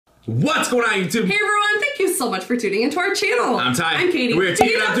What's going on, YouTube? Hey everyone, thank you so much for tuning into our channel. I'm Ty. I'm Katie. We're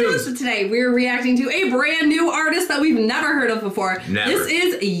Taking Out Tunes. Today we're reacting to a brand new artist that we've never heard of before. Never. This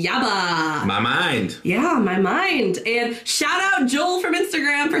is Yebba. My mind. Yeah, my mind. And shout out Joel from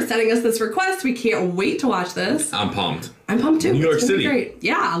Instagram for sending us this request. We can't wait to watch this. I'm pumped. I'm pumped too. New York It's gonna be City. Great.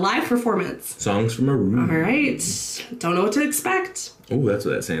 Yeah, a live performance. Songs from a room. All right. Don't know what to expect. Oh, that's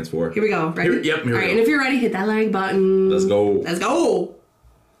what that stands for. Here we go. Ready? Here we All right, go. and if you're ready, hit that like button. Let's go. Let's go.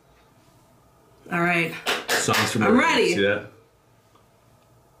 All right. Songs from a I'm room. ready. See that?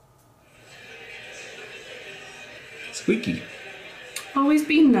 Squeaky. Always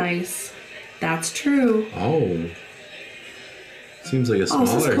be nice. That's true. Oh. Seems like a Oh,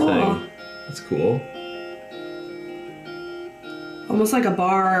 this is smaller cool. thing. That's cool. Almost like a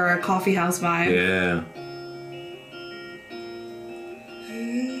bar or a coffee house vibe. Yeah.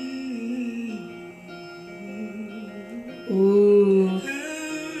 Ooh.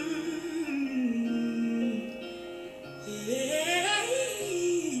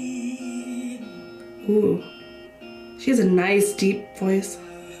 Ooh. She has a nice deep voice.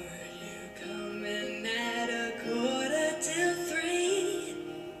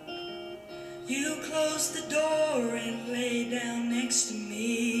 You closed the door and lay down next to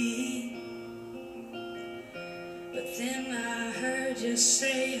me. But then I heard you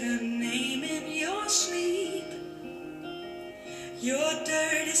say her name in your sleep. Your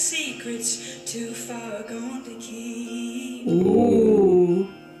dirty secrets too far gone to keep. Ooh.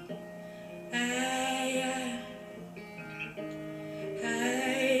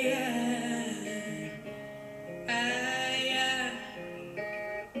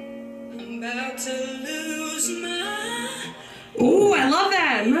 I'm about to lose my. Ooh, I love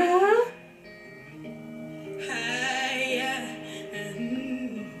that. Ooh.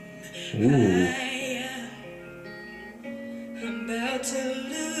 I'm about to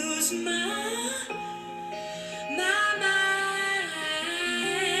lose my mind.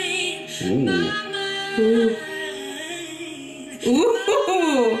 Ooh. Ooh.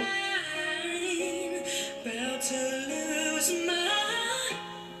 Ooh. About to lose my mind.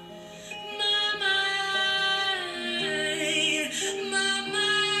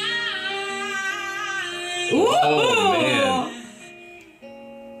 Oh, man.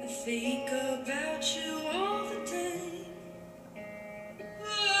 I think about you all the time.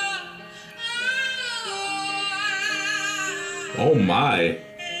 Oh, my.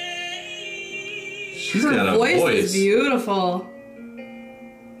 She's got Her a voice voice. is beautiful.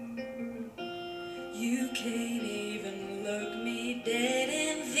 You can't even look me dead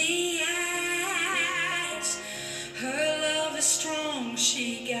in the eyes. Her love is strong,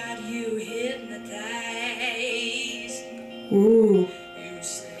 she got you hypnotized. Ooh. You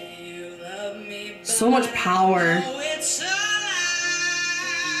say you love me, but So much power. I know it's a lie.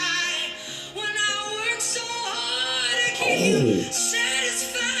 When I work so hard to keep you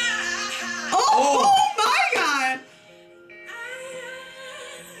satisfied. Oh my god.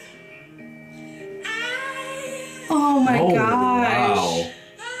 Oh my Oh, gosh. wow.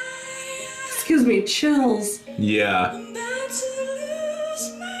 Excuse me, chills. Yeah. I'm about to lose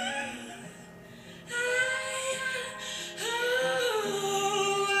my.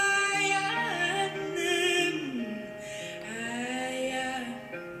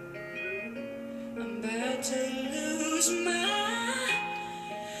 I'm about to lose my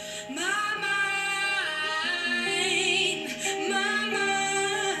mind, my mind, my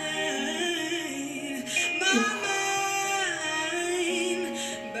mind.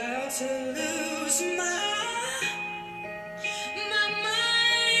 About to lose my mind, my mind.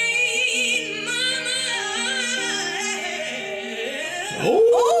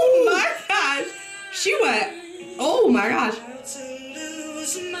 Oh my gosh. She went. Oh my gosh. About to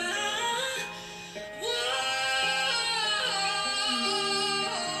lose my.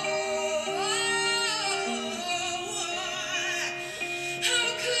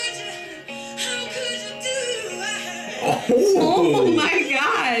 How could you Oh my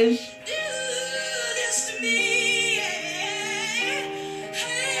gosh. do this to me?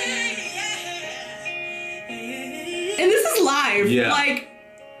 And this is live. Yeah. Like,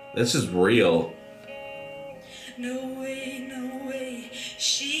 That's just real. No way,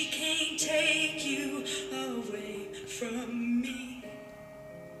 she can't take you away from me.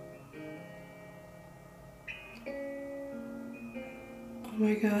 oh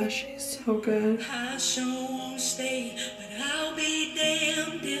my gosh, she's so good. I sure won't stay, but I'll be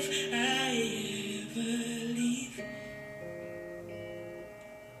damned if I ever leave.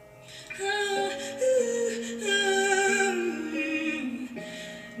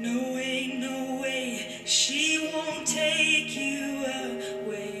 No way, she won't take you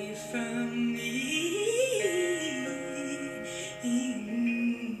away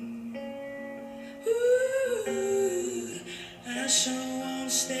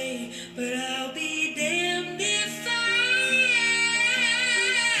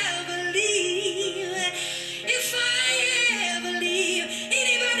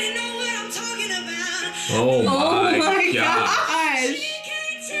Oh Oh my, my gosh. gosh. She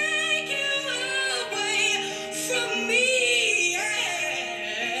can't take you away from me.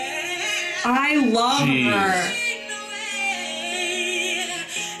 I love Jeez. her. Ain't no way,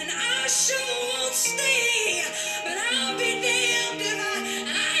 and I sure won't stay, but I'll be damned if I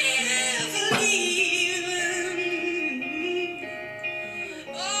ever leave.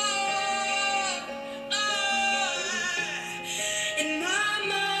 In my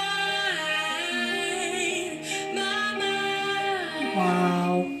mind,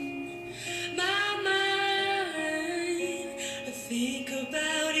 Wow. my mind, I think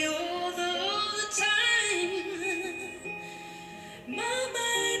about you all the time. My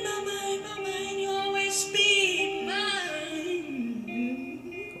mind, you always be mine.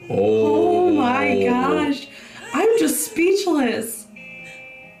 Oh my gosh. I'm just speechless.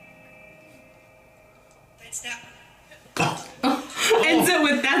 That's that. Ends it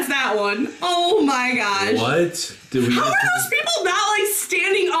with that's that one. Oh my gosh. What? Did we How are just, those people not like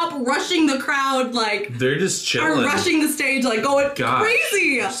standing up, rushing the crowd, like, they're just or chilling. rushing the stage, like going Gosh.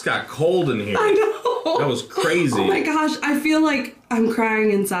 crazy? It just got cold in here. I know. That was crazy. Oh my gosh, I feel like I'm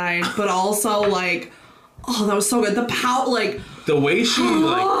crying inside, but also like, oh, that was so good. The pout, like, The way she,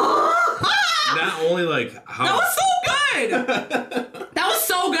 like, that not only, like, how... was so good. That was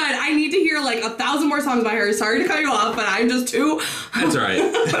so good. I need to hear like 1,000 more songs by her. Sorry to cut you off, but I'm just too. That's all right.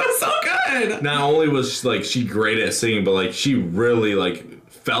 That was so good. Not only was, like, she great at singing, but, like, she really, like,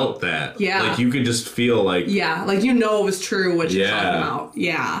 felt that. Yeah. Like, you could just feel, like, Yeah, like you know it was true what she's Yeah. talking about.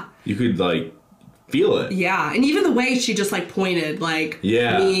 Yeah. you could, like, feel it. Yeah, and even the way she just like pointed, like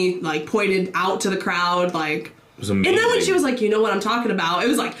Yeah. me, like pointed out to the crowd, like. It was amazing. And then when she was like, you know what I'm talking about, it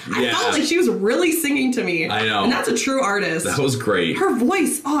was like I Yeah. felt like she was really singing to me. I know. And that's a true artist. That was great. Her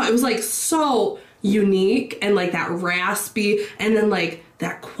voice, oh, it was like so unique and like that raspy, and then like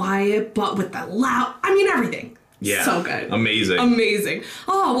that quiet, but with the loud. I mean everything. Yeah. So good. Amazing. Amazing.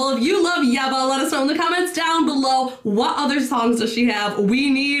 Oh, well, if you love Yebba, let us know in the comments down below what other songs does she have.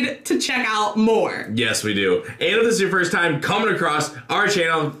 We need to check out more. Yes, we do. And if this is your first time coming across our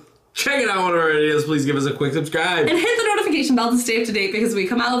channel, check it out one of our videos. Please give us a quick subscribe. And hit the notification bell to stay up to date because we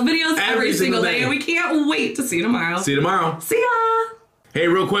come out with videos every single day. day. And we can't wait to see you tomorrow. See you tomorrow. See ya! Hey,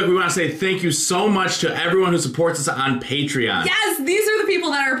 real quick, we want to say thank you so much to everyone who supports us on Patreon. Yes, these are the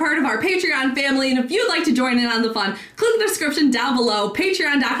people that are part of our Patreon family, and if you'd like to join in on the fun, click the description down below,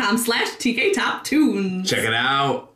 patreon.com/TKTopTunes. Check it out.